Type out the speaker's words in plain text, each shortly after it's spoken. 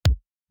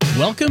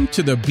Welcome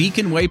to the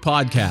Beacon Way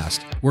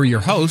podcast, where your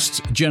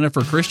hosts,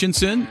 Jennifer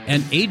Christensen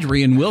and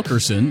Adrian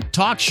Wilkerson,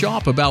 talk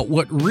shop about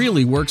what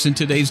really works in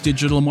today's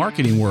digital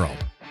marketing world.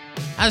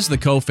 As the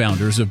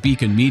co-founders of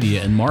Beacon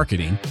Media and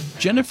Marketing,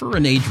 Jennifer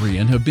and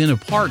Adrian have been a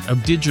part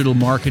of digital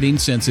marketing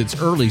since its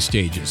early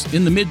stages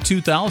in the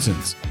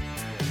mid-2000s.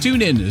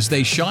 Tune in as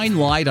they shine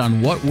light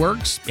on what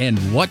works and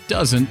what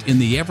doesn't in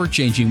the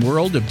ever-changing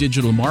world of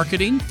digital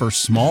marketing for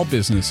small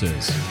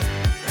businesses.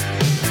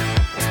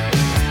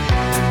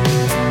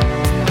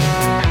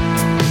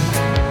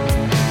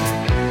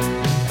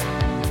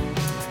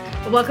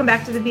 Welcome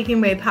back to the Beacon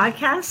Way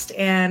podcast,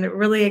 and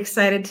really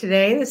excited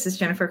today. This is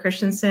Jennifer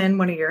Christensen,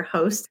 one of your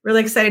hosts.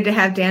 Really excited to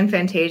have Dan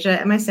Fantasia.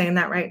 Am I saying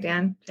that right,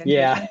 Dan?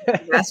 Fantasia? Yeah,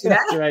 that's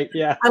right.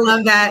 Yeah, I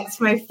love that. It's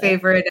my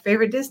favorite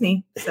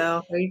Disney.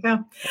 So there you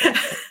go.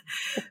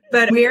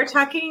 But we are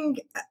talking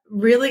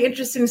really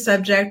interesting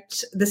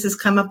subject. This has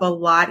come up a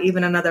lot,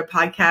 even on other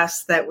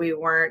podcasts that we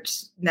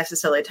weren't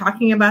necessarily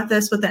talking about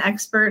this with an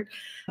expert.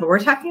 But we're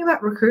talking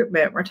about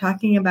recruitment. We're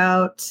talking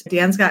about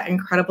Dan's got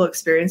incredible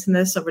experience in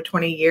this over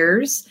 20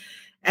 years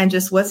and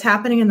just what's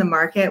happening in the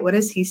market. What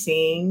is he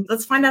seeing?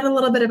 Let's find out a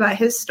little bit about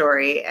his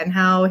story and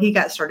how he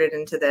got started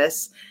into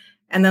this.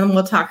 And then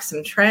we'll talk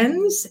some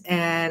trends.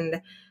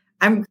 And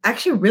I'm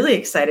actually really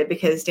excited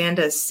because Dan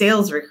does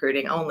sales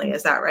recruiting only.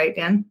 Is that right,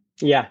 Dan?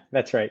 Yeah,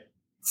 that's right.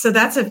 So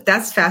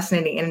that's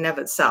fascinating in and of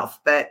itself.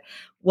 But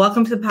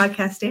welcome to the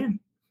podcast, Dan.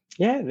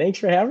 Yeah, thanks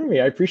for having me.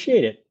 I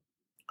appreciate it.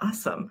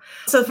 Awesome.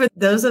 So for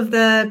those of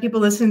the people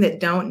listening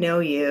that don't know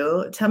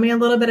you, tell me a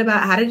little bit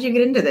about how did you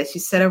get into this? You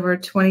said over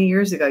 20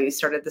 years ago you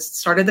started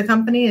the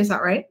company. Is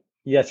that right?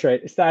 Yeah, that's right.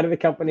 I started the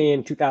company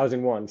in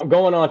 2001. I'm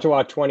going on to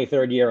our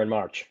 23rd year in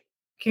March.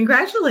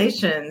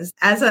 Congratulations.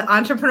 As an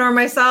entrepreneur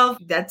myself,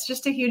 that's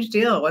just a huge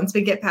deal. Once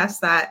we get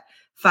past that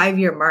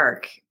 5-year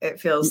mark,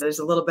 it feels there's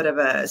a little bit of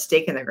a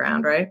stake in the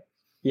ground, right?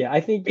 Yeah,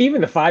 I think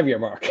even the 5-year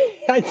mark,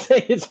 I'd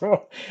say it's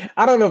more,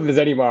 I don't know if there's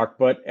any mark,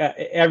 but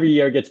every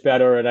year gets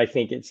better. And I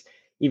think it's,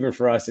 even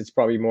for us, it's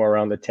probably more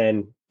around the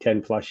 10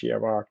 plus year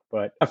mark.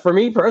 But for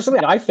me personally,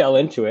 I fell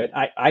into it.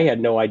 I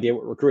had no idea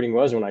what recruiting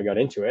was when I got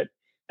into it.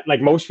 Like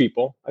most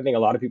people, I think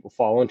a lot of people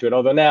fall into it,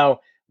 although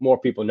now more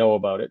people know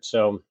about it.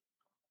 So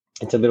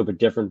it's a little bit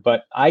different,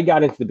 but I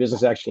got into the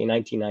business actually in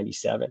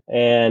 1997,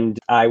 and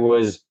I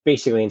was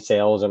basically in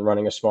sales and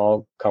running a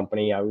small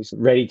company. I was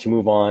ready to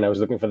move on. I was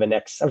looking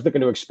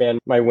to expand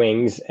my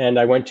wings, and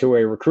I went to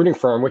a recruiting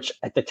firm, which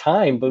at the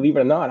time, believe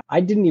it or not, I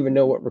didn't even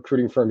know what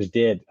recruiting firms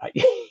did.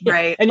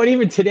 Right. And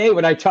even today,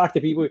 when I talk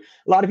to people, a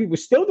lot of people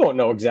still don't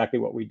know exactly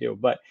what we do,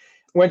 but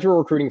went to a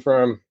recruiting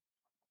firm.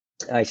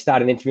 I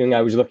started interviewing.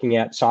 I was looking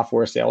at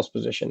software sales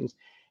positions.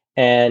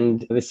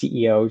 And the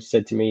CEO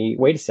said to me,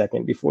 wait a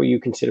second, before you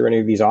consider any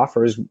of these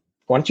offers,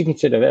 why don't you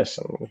consider this?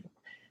 And I was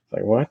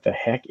like, what the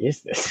heck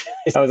is this?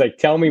 I was like,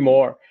 tell me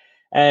more.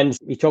 And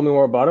he told me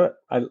more about it.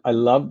 I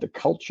loved the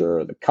culture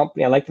of the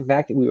company. I liked the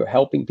fact that we were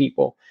helping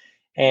people.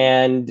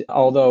 And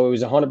although it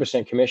was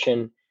 100%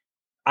 commission,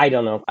 I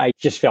don't know, I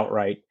just felt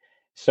right.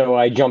 So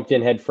I jumped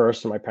in head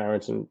first, and my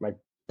parents and my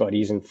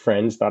buddies and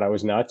friends thought I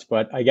was nuts,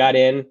 but I got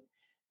in.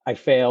 I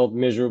failed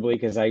miserably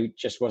because I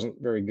just wasn't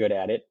very good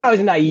at it. I was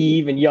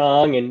naive and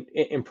young and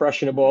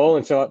impressionable.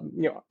 And so,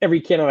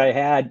 every candidate I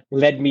had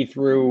led me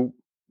through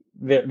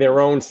their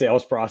own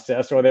sales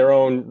process or their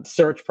own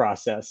search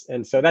process.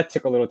 And so that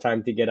took a little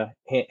time to get a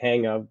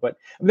hang of. But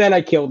then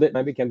I killed it, and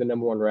I became the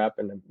number one rep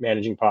and a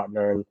managing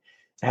partner, and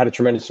I had a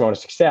tremendous amount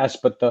of success.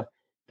 But the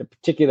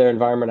particular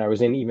environment I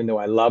was in, even though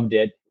I loved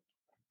it,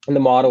 and the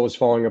model was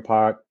falling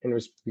apart and it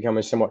was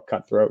becoming somewhat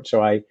cutthroat.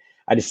 So I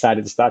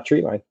decided to start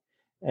Treeline.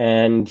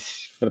 And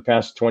for the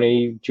past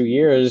 22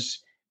 years,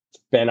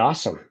 it's been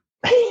awesome.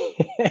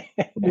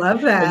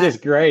 Love that. It's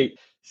just great.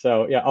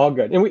 So yeah, all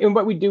good. And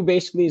what we do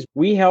basically is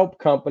we help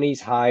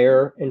companies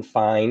hire and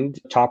find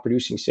top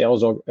producing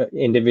sales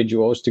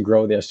individuals to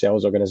grow their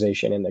sales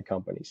organization in their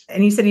companies.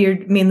 And you said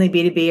you're mainly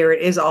B2B, or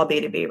it is all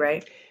B2B,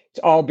 right? It's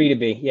all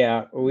B2B.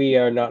 Yeah, we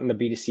are not in the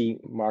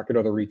B2C market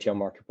or the retail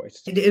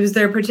marketplace. Was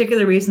there a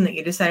particular reason that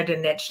you decided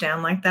to niche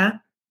down like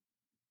that?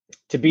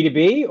 To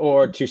B2B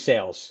or to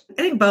sales?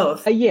 I think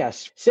both.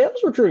 Yes. Sales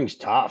recruiting is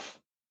tough.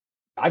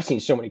 I've seen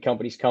so many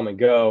companies come and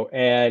go,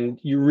 and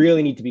you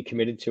really need to be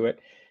committed to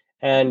it.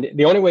 And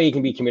the only way you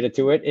can be committed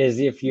to it is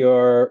if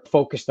you're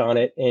focused on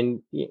it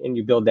and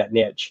you build that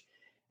niche.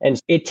 And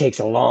it takes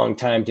a long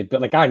time to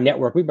build. Like our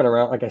network, we've been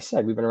around, like I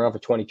said, we've been around for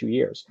 22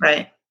 years.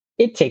 Right.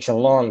 It takes a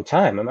long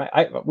time.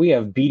 We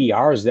have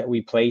BDRs that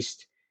we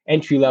placed,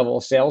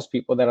 entry-level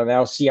salespeople that are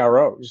now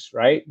CROs,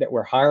 right, that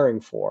we're hiring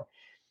for.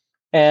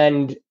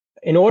 And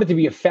in order to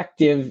be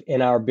effective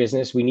in our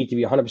business, we need to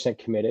be 100%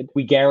 committed.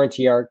 We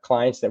guarantee our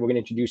clients that we're going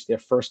to introduce their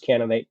first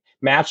candidate,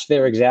 match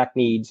their exact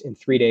needs in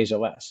 3 days or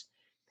less.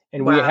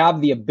 And Wow. We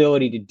have the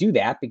ability to do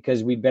that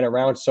because we've been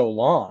around so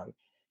long.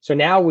 So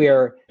now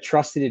we're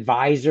trusted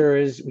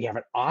advisors. We have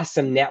an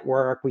awesome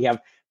network. We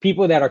have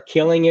people that are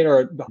killing it,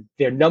 or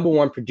they're number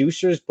one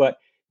producers, but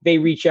they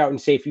reach out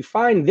and say, if you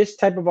find this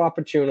type of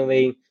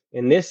opportunity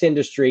in this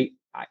industry,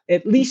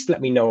 at least let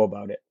me know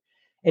about it.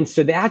 And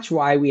so that's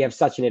why we have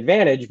such an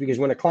advantage, because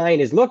when a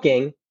client is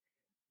looking,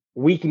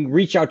 we can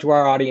reach out to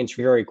our audience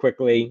very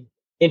quickly,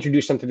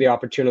 introduce them to the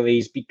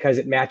opportunities because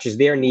it matches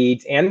their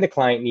needs and the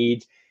client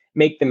needs,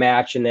 make the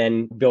match, and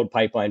then build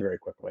pipeline very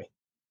quickly.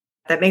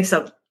 That makes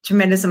a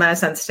tremendous amount of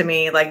sense to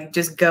me. Like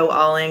just go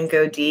all in,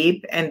 go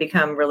deep, and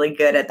become really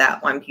good at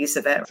that one piece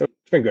of it. So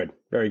it's been good.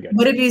 Very good.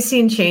 What have you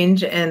seen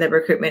change in the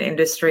recruitment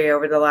industry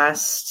over the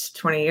last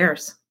 20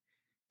 years?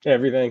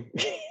 Everything.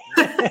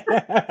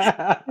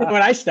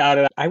 When I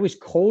started, I was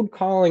cold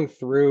calling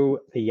through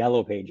the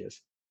yellow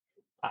pages.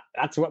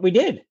 That's what we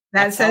did.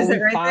 That says it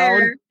right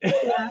there.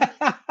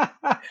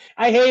 Yeah.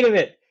 I hated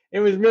it. It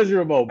was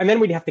miserable. And then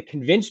we'd have to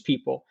convince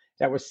people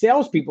that were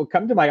salespeople,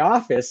 come to my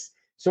office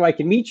so I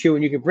can meet you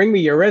and you can bring me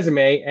your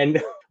resume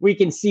and we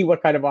can see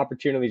what kind of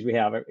opportunities we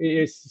have. It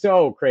is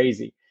so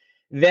crazy.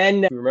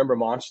 Then remember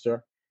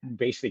Monster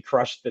basically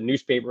crushed the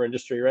newspaper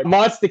industry, right?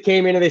 Monster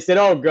came in and they said,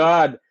 oh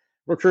God,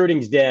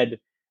 recruiting's dead.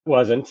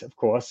 Wasn't, of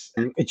course.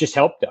 It just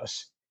helped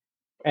us.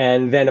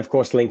 And then, of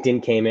course,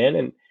 LinkedIn came in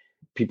and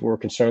people were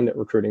concerned that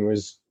recruiting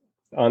was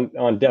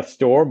on death's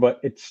door,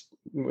 but it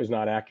was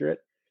not accurate.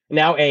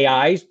 Now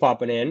AI is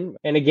popping in.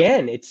 And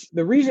again, it's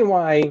the reason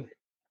why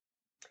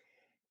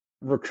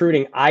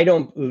recruiting, I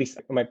don't, at least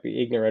I might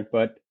be ignorant,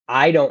 but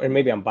I don't, and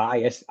maybe I'm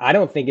biased, I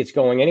don't think it's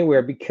going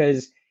anywhere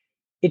because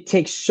it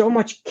takes so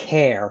much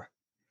care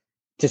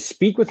to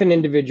speak with an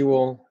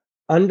individual,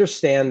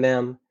 understand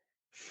them,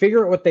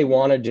 figure out what they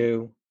want to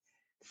do,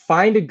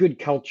 find a good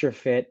culture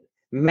fit,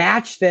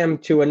 match them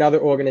to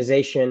another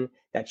organization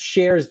that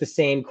shares the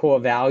same core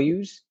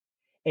values.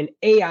 And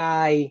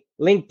AI,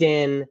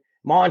 LinkedIn,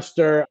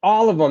 Monster,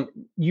 all of them,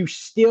 you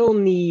still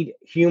need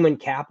human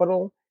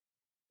capital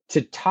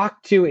to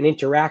talk to and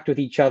interact with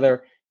each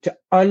other to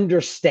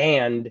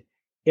understand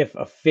if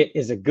a fit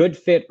is a good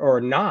fit or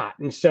not.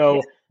 And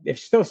so if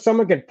still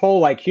someone could pull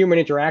like human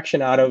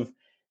interaction out of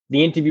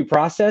the interview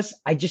process,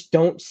 I just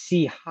don't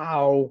see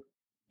how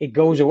it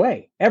goes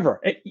away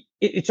ever.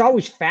 It's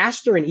always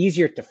faster and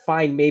easier to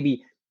find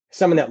maybe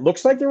someone that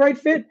looks like the right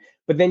fit,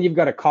 but then you've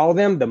got to call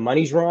them. The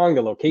money's wrong,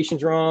 the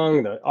location's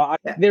wrong.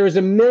 There is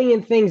a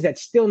million things that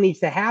still needs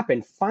to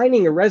happen.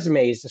 Finding a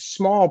resume is a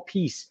small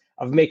piece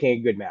of making a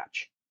good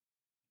match.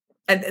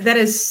 That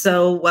is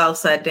so well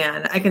said,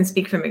 Dan. I can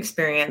speak from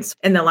experience.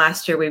 In the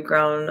last year, we've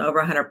grown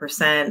over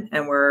 100%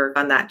 and we're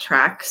on that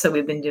track. So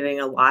we've been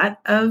doing a lot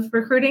of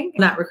recruiting,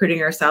 not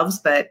recruiting ourselves,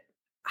 but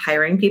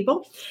hiring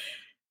people.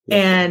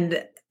 Yes.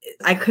 And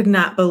I could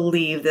not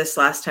believe this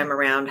last time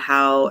around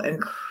how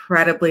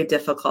incredibly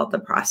difficult the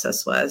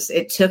process was.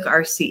 It took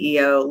our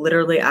CEO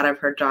literally out of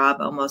her job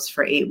almost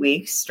for 8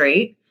 weeks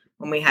straight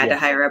when we had to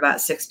hire about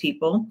 6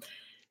 people.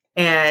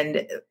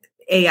 And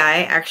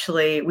AI,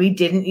 actually, we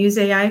didn't use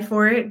AI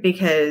for it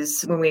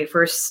because when we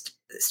first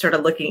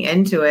started looking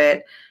into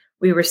it,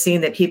 we were seeing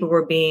that people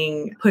were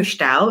being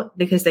pushed out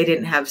because they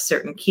didn't have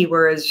certain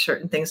keywords,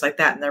 certain things like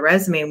that in their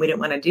resume, and we didn't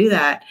want to do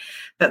that.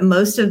 But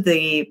most of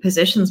the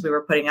positions we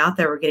were putting out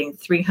there were getting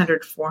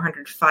 300,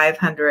 400,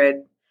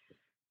 500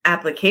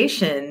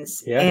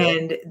 applications. Yeah.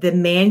 And the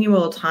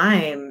manual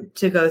time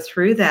to go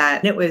through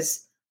that, it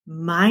was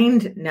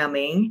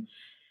mind-numbing.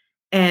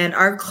 And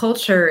our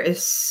culture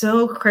is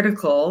so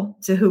critical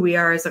to who we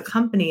are as a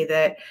company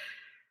that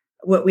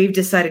what we've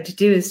decided to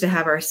do is to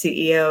have our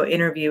CEO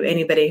interview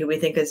anybody who we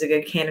think is a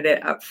good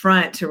candidate up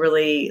front to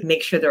really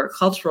make sure they're a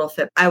cultural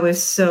fit. I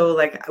was so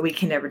like, we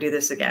can never do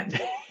this again.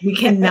 We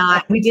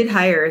cannot. We did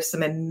hire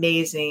some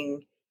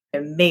amazing,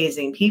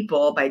 amazing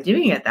people by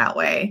doing it that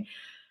way.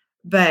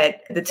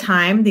 But the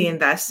time, the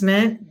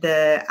investment,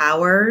 the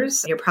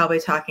hours, you're probably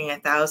talking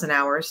 1,000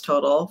 hours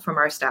total from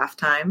our staff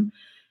time.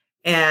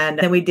 And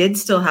then we did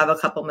still have a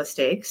couple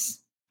mistakes.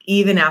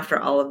 Even after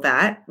all of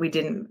that, we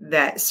didn't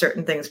vet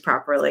certain things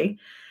properly.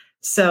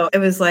 So it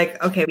was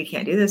like, okay, we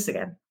can't do this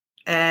again.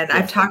 And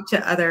I've talked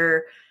to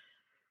other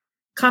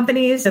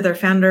companies, other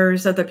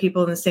founders, other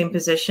people in the same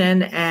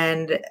position,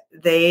 and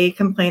they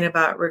complain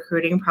about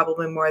recruiting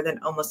probably more than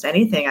almost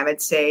anything. I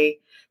would say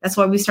that's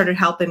why we started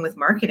helping with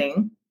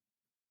marketing,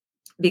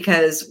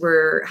 because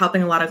we're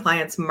helping a lot of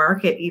clients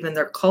market even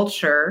their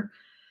culture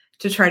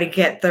to try to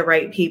get the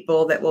right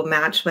people that will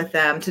match with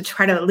them, to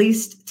try to at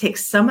least take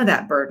some of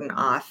that burden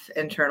off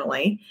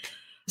internally.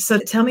 So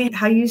tell me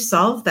how you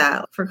solve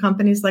that for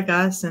companies like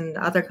us and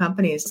other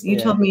companies. You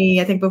told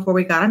me, I think before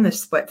we got on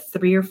this,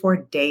 3 or 4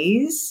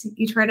 days,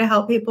 you try to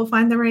help people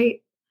find the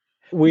right?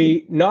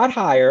 We not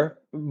hire,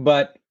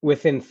 but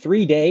within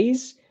 3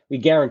 days, we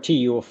guarantee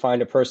you will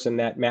find a person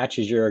that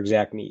matches your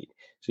exact need.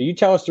 So you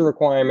tell us the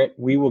requirement,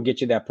 we will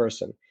get you that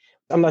person.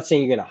 I'm not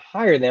saying you're going to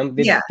hire them.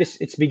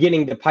 It's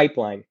beginning the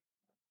pipeline.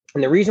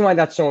 And the reason why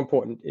that's so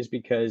important is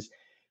because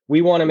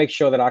we want to make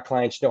sure that our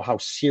clients know how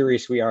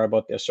serious we are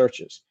about their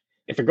searches.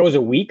 If it goes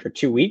a week or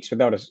 2 weeks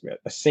without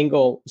a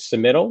single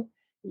submittal,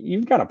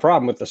 you've got a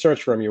problem with the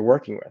search firm you're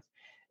working with.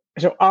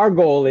 So our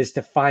goal is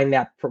to find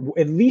that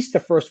at least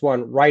the first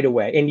one right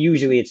away. And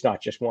usually it's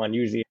not just one.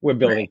 Usually we're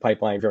building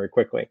pipeline very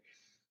quickly.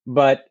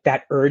 But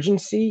that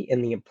urgency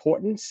and the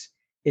importance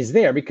is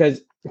there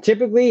because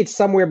Typically, it's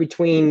somewhere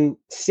between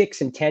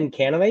 6 and 10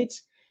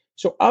 candidates.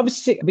 So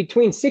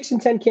between 6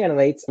 and 10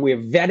 candidates, we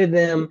have vetted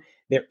them.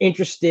 They're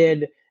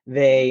interested.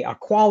 They are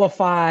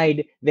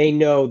qualified. They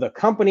know the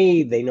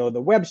company. They know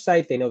the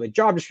website. They know the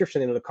job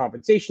description. They know the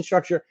compensation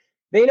structure.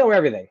 They know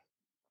everything.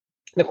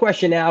 The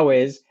question now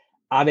is,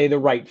 are they the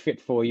right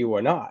fit for you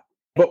or not?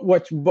 But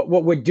what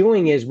we're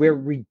doing is we're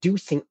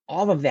reducing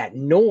all of that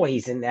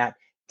noise and that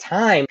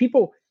time.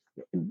 People,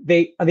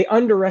 they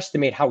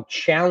underestimate how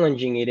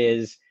challenging it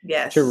is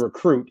to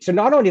recruit. So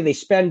not only do they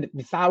spend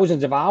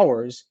thousands of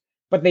hours,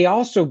 but they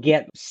also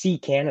get C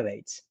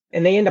candidates,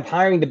 and they end up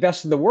hiring the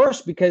best of the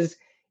worst because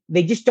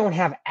they just don't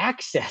have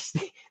access.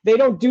 They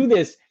don't do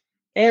this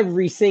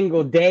every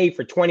single day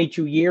for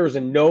 22 years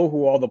and know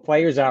who all the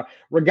players are.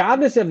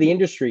 Regardless of the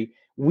industry,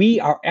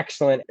 we are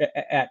excellent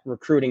at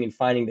recruiting and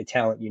finding the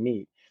talent you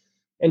need.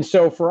 And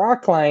so for our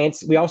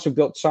clients, we also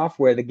built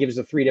software that gives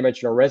a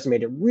three-dimensional resume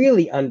to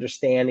really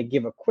understand and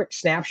give a quick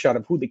snapshot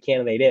of who the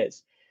candidate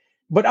is.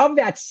 But of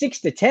that 6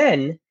 to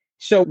 10,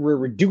 so we're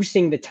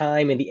reducing the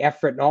time and the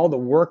effort and all the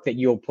work that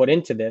you'll put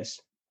into this.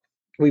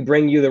 We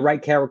bring you the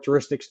right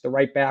characteristics, the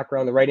right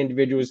background, the right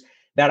individuals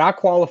that are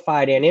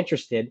qualified and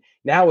interested.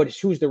 Now it's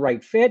who's the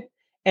right fit.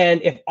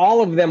 And if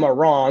all of them are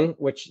wrong,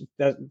 which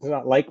is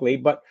not likely,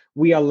 but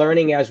we are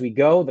learning as we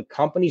go, the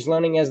company's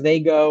learning as they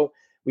go,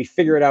 we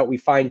figure it out, we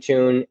fine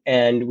tune,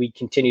 and we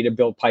continue to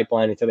build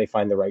pipeline until they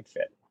find the right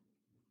fit.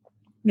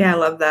 Yeah, I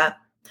love that.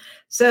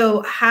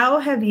 So how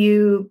have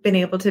you been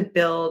able to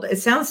build, it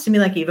sounds to me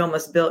like you've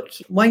almost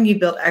you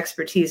built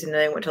expertise in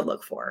knowing what to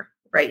look for,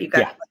 right? You've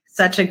got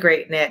such a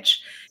great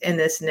niche in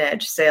this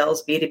niche,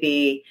 sales,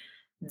 B2B.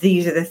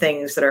 These are the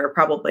things that are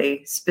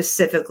probably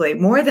specifically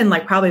more than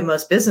like probably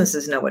most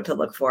businesses know what to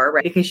look for,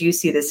 right? Because you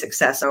see the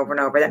success over and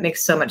over. That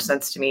makes so much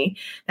sense to me.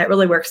 That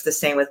really works the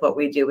same with what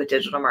we do with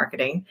digital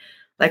marketing.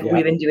 Like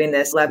we've been doing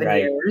this 11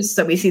 years.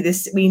 So we see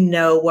this, we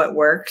know what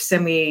works,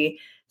 and we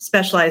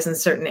specialize in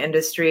certain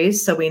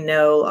industries. So we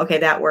know, okay,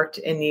 that worked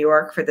in New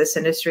York for this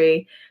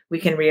industry. We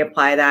can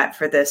reapply that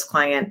for this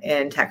client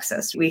in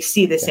Texas. We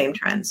see the same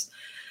trends.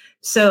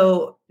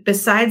 So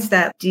besides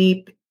that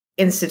deep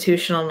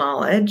institutional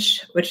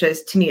knowledge, which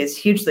is to me is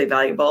hugely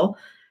valuable,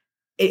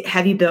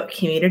 have you built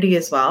community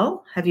as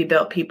well? Have you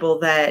built people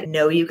that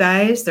know you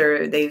guys?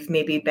 They've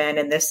maybe been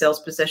in this sales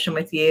position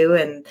with you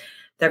and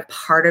they're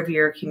part of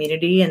your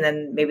community, and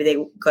then maybe they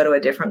go to a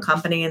different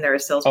company and they're a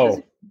sales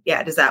position.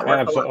 Yeah, does that work?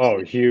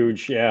 Absolutely.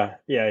 Huge. Yeah.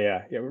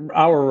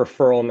 Our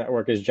referral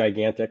network is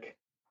gigantic.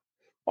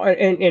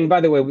 And by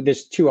the way,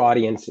 there's two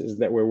audiences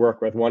that we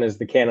work with. One is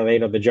the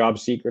candidate or the job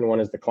seeker, and one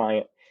is the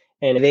client.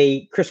 And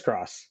they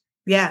crisscross.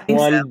 Yeah.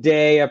 One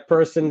day a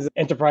person's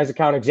enterprise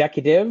account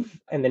executive,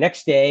 and the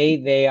next day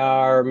they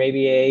are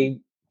maybe a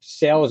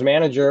sales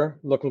manager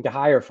looking to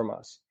hire from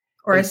us.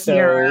 Or a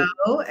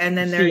CRO, and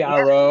then they're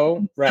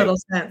CRO, right? Total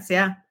sense,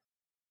 yeah.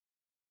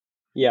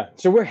 Yeah.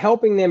 So we're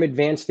helping them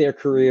advance their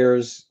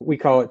careers. We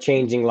call it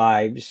changing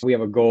lives. We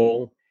have a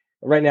goal.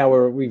 Right now,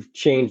 we've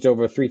changed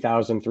over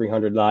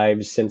 3,300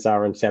 lives since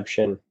our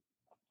inception,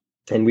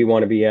 and we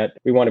want to be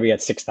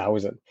at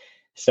 6,000.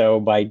 So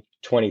by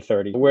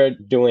 2030, we're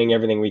doing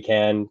everything we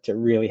can to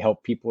really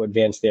help people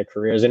advance their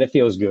careers, and it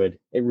feels good.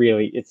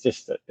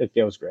 It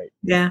feels great.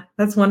 Yeah,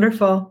 that's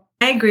wonderful.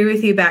 I agree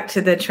with you back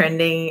to the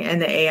trending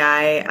and the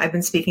AI. I've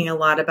been speaking a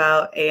lot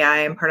about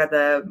AI. I'm part of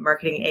the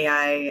Marketing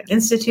AI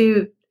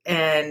Institute.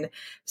 And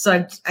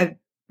so I've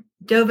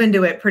dove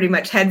into it pretty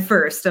much head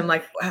first. I'm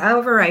like,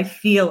 however I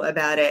feel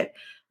about it,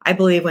 I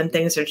believe when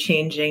things are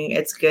changing,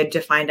 it's good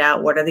to find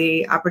out what are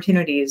the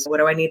opportunities? What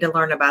do I need to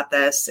learn about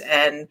this?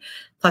 And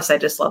plus, I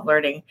just love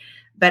learning.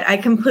 But I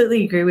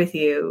completely agree with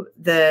you.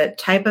 The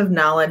type of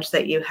knowledge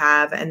that you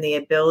have and the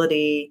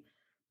ability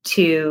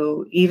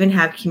to even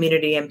have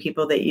community and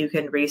people that you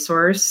can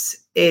resource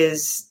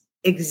is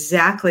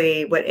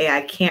exactly what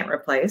AI can't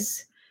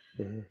replace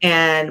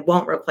and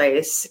won't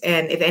replace.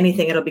 And if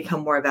anything, it'll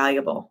become more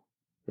valuable.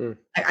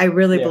 I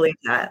really believe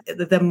that.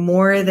 The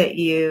more that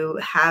you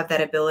have that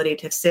ability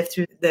to sift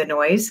through the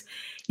noise,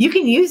 you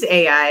can use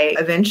AI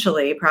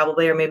eventually,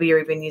 probably, or maybe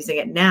you're even using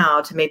it now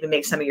to maybe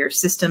make some of your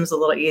systems a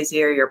little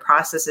easier, your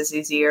processes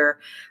easier.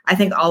 I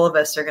think all of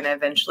us are going to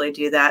eventually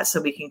do that so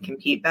we can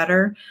compete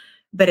better.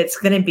 But it's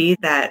going to be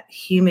that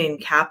human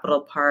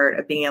capital part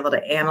of being able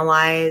to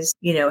analyze,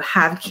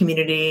 have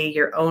community,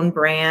 your own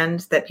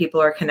brand that people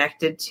are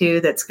connected to,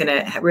 that's going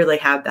to really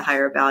have the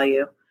higher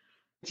value.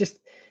 Just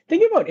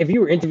think about if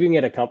you were interviewing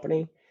at a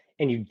company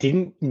and you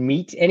didn't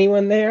meet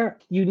anyone there,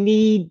 you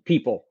need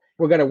people.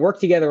 We're going to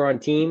work together on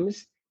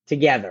teams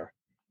together.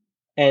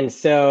 And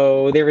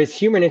so there is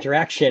human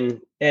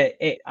interaction.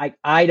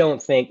 I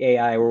don't think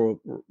AI will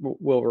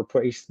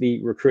replace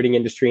the recruiting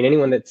industry. And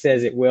anyone that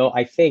says it will,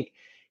 I think,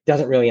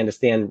 doesn't really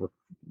understand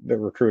the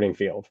recruiting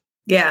field.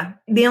 Yeah.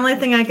 The only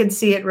thing I could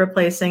see it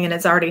replacing, and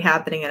it's already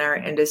happening in our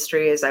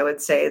industry, is I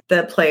would say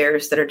the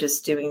players that are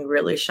just doing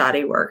really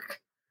shoddy work.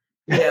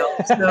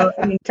 So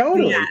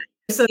Totally. Yeah.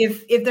 So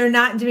if they're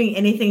not doing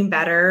anything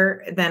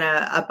better than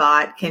a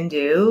bot can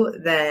do,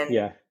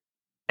 then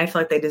I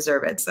feel like they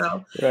deserve it.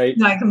 So Right.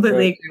 no, I completely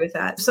Right. agree with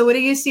that. So what do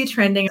you see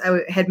trending?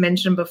 Had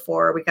mentioned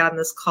before we got on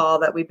this call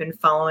that we've been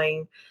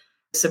following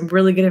some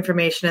really good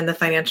information in the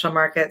financial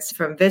markets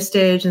from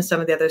Vistage and some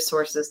of the other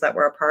sources that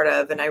we're a part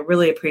of. And I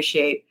really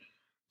appreciate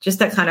just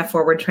that kind of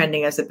forward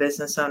trending as a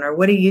business owner.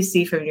 What do you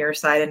see from your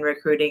side in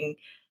recruiting?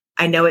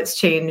 I know it's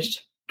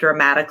changed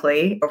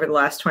dramatically over the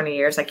last 20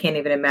 years. I can't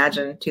even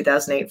imagine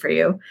 2008 for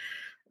you.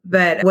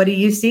 But what do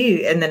you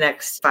see in the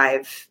next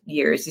 5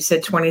 years? You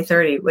said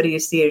 2030. What do you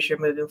see as you're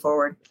moving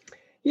forward?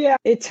 Yeah,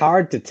 it's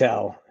hard to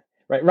tell.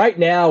 Right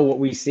now, what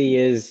we see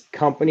is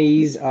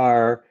companies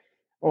are,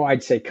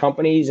 I'd say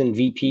companies and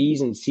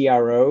VPs and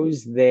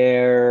CROs,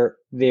 they're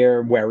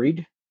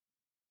worried,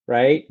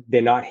 right?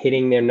 They're not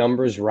hitting their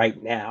numbers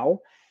right now.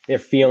 They're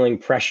feeling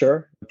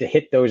pressure to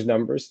hit those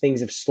numbers.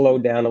 Things have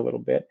slowed down a little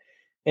bit.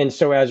 And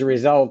so as a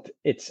result,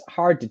 it's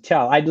hard to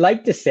tell. I'd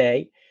like to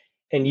say,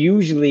 and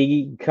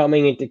usually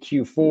coming into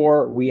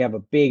Q4, we have a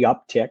big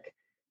uptick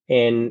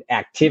in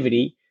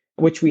activity,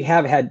 which we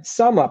have had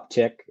some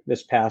uptick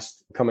this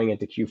past coming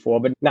into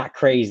Q4, but not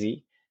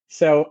crazy.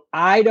 So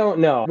I don't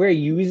know. We're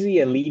usually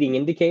a leading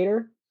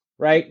indicator,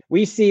 right?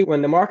 We see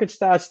when the market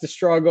starts to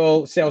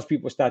struggle,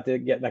 salespeople start to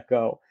get let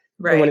go.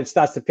 Right. And when it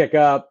starts to pick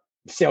up,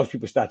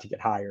 salespeople start to get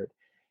hired.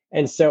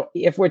 And so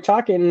if we're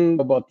talking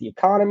about the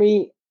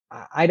economy,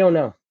 I don't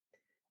know.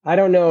 I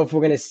don't know if we're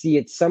going to see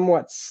it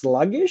somewhat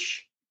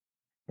sluggish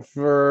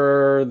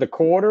for the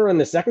quarter and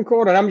the second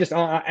quarter. And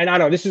and I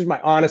know this is my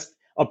honest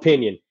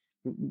opinion,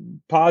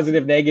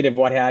 positive, negative,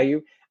 what have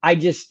you. I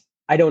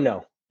don't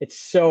know. It's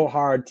so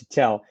hard to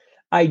tell.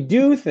 I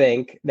do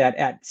think that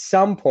at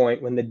some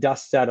point when the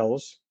dust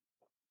settles,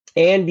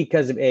 and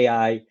because of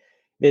AI,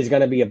 there's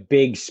going to be a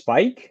big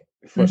spike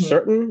for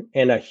certain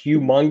and a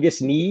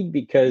humongous need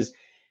because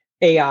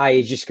AI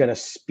is just going to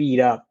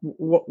speed up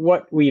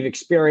what we've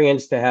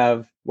experienced to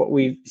have what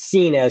we've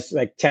seen as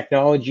like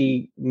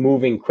technology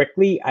moving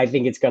quickly. I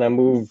think it's going to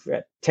move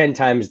at 10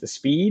 times the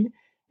speed.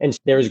 And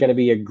there's going to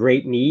be a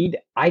great need.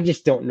 I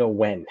just don't know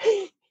when.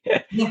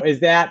 Is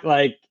that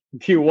like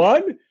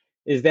Q1?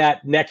 Is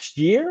that next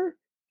year?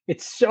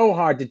 It's so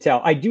hard to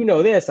tell. I do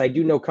know this. I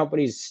do know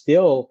companies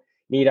still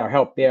need our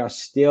help. They are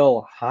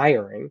still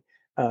hiring.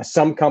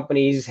 Some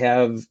companies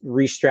have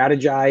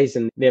re-strategized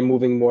and they're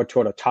moving more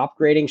toward a top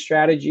grading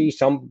strategy.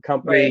 Some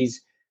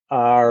companies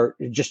are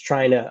just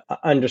trying to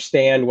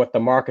understand what the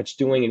market's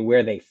doing and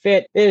where they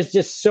fit. There's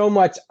just so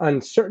much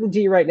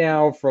uncertainty right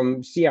now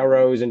from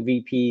CROs and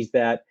VPs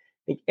that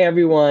I think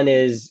everyone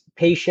is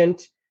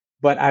patient,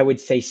 but I would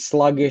say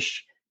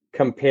sluggish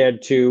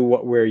compared to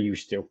what we're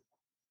used to.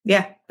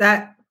 Yeah,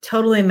 that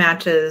totally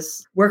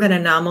matches. We're going to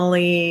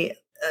anomaly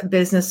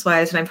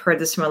business-wise, and I've heard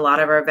this from a lot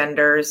of our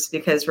vendors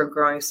because we're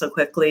growing so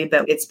quickly,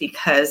 but it's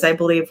because I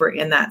believe we're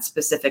in that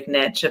specific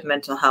niche of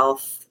mental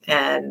health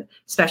and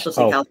specialty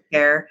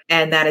healthcare,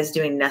 and that is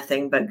doing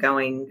nothing but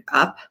going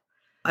up,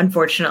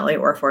 unfortunately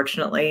or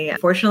fortunately.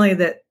 Fortunately,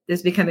 that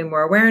there's becoming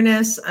more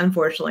awareness.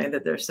 Unfortunately,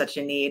 that there's such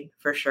a need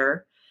for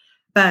sure.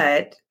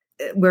 But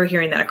we're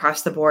hearing that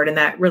across the board, and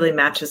that really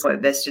matches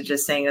what Vistage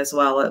is saying as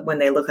well. When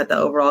they look at the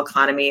overall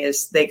economy,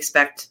 is they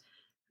expect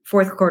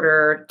fourth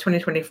quarter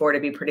 2024 to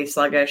be pretty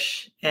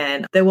sluggish,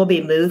 and there will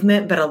be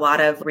movement, but a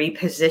lot of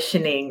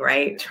repositioning,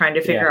 right? Trying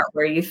to figure out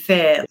where you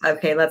fit.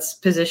 Okay, let's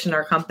position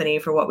our company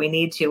for what we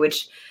need to,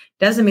 which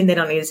doesn't mean they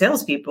don't need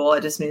salespeople.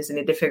 It just means they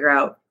need to figure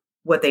out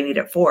what they need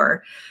it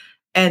for.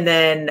 And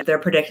then they're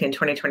predicting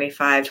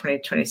 2025,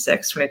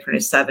 2026,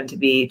 2027 to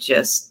be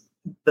just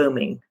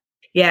booming.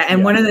 Yeah.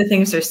 And one of the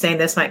things they're saying,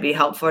 this might be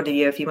helpful to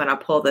you if you want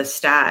to pull this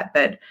stat,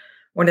 but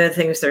one of the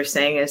things they're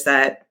saying is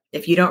that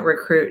if you don't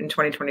recruit in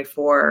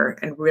 2024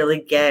 and really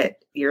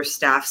get your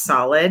staff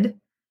solid,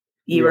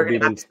 you are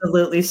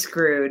absolutely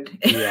screwed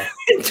in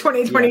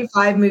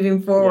 2025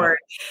 moving forward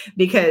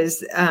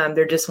because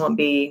there just won't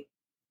be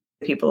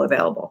people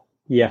available.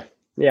 Yeah.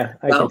 Yeah.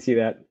 I can see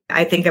that.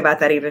 I think about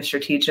that even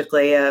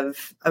strategically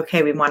of,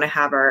 okay, we want to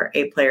have our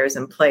A players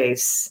in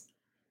place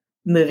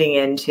moving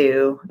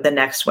into the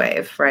next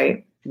wave,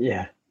 right?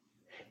 Yeah.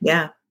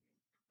 Yeah.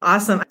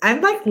 Awesome. I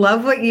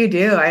love what you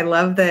do. I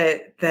love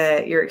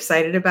that you're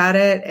excited about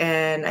it.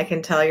 And I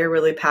can tell you're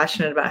really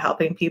passionate about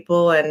helping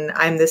people. And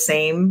I'm the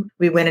same.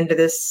 We went into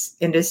this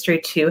industry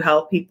to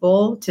help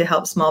people, to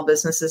help small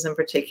businesses in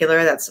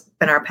particular. That's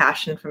been our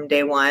passion from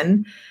day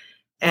one.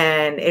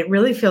 And it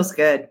really feels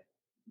good,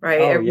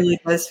 right? It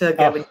really does feel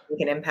good when you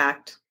make an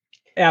impact.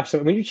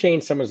 Absolutely. When you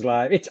change someone's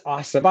life, it's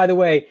awesome. By the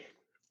way,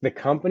 the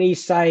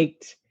company's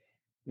psyched.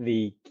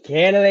 The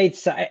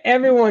candidates,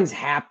 everyone's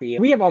happy.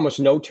 We have almost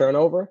no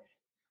turnover.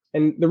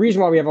 And the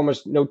reason why we have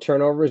almost no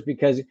turnover is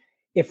because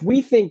if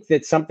we think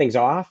that something's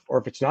off or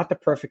if it's not the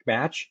perfect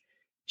match,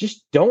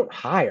 just don't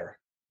hire.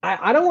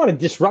 I don't want to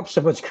disrupt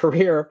someone's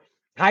career.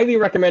 Highly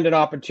recommended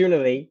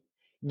opportunity.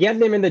 Get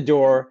them in the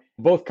door.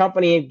 Both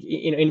company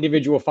and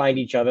individual find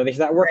each other. They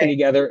start working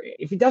together.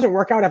 If it doesn't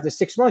work out after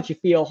 6 months, you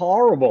feel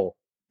horrible.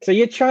 So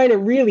you're trying to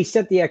really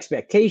set the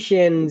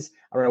expectations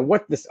around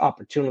what this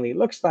opportunity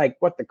looks like,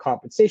 what the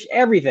compensation,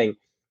 everything.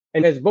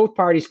 And as both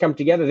parties come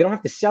together, they don't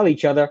have to sell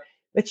each other.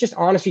 let's just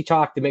honestly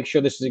talk to make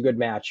sure this is a good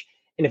match.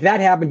 And if that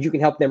happens, you can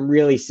help them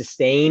really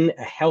sustain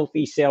a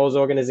healthy sales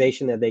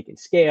organization that they can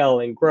scale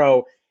and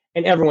grow,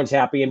 and everyone's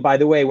happy. And by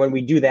the way, when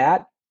we do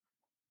that,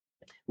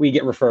 we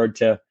get referred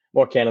to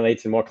more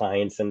candidates and more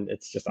clients, and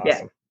it's just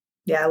awesome.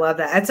 Yeah, I love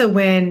that. That's a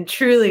win,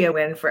 truly a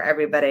win for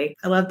everybody.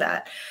 I love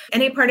that.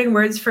 Any parting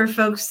words for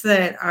folks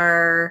that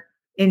are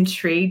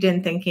intrigued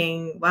and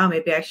thinking, wow,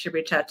 maybe I should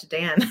reach out to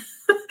Dan?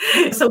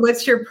 So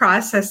what's your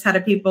process? How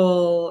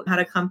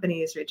do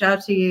companies reach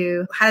out to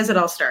you? How does it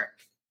all start?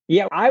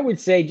 Yeah, I would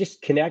say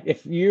just connect.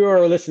 If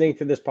you're listening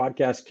to this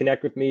podcast,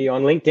 connect with me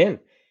on LinkedIn.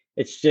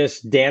 It's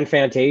just Dan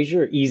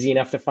Fantasia, easy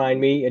enough to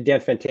find me, Dan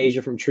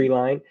Fantasia from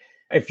Treeline.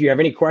 If you have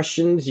any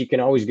questions, you can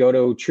always go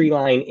to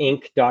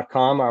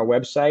treelineinc.com, our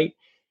website,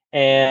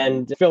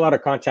 and fill out a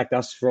contact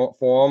us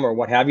form or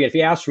what have you. If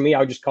you ask for me,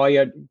 I'll just call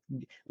you,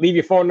 leave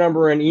your phone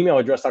number and email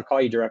address. I'll call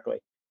you directly.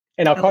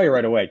 And I'll call you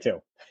right away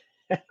too.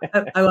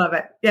 I love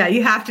it. Yeah,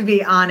 you have to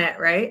be on it,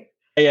 right?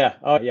 Yeah.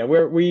 Oh, yeah.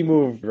 We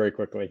move very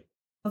quickly.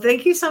 Well,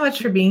 thank you so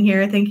much for being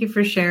here. Thank you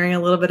for sharing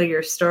a little bit of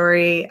your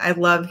story. I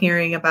love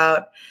hearing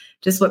about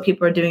just what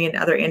people are doing in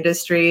other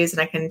industries,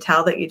 and I can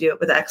tell that you do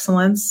it with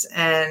excellence.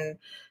 And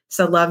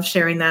so love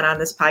sharing that on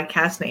this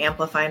podcast and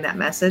amplifying that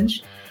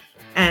message.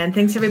 And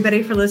thanks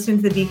everybody for listening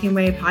to the Beacon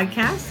Way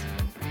podcast.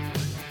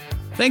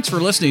 Thanks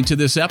for listening to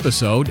this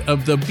episode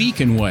of The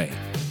Beacon Way.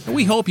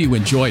 We hope you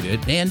enjoyed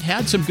it and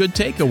had some good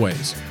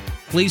takeaways.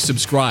 Please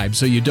subscribe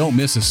so you don't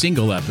miss a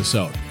single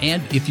episode.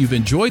 And if you've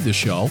enjoyed the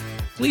show,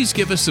 please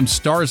give us some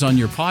stars on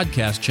your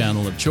podcast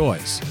channel of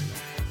choice.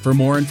 For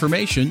more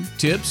information,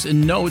 tips,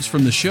 and notes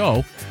from the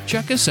show,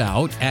 check us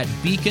out at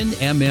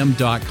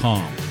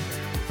beaconmm.com.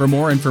 For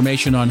more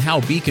information on how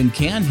Beacon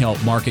can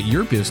help market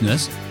your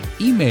business,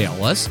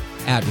 email us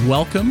at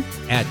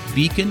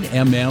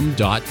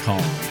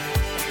welcome@beaconmm.com.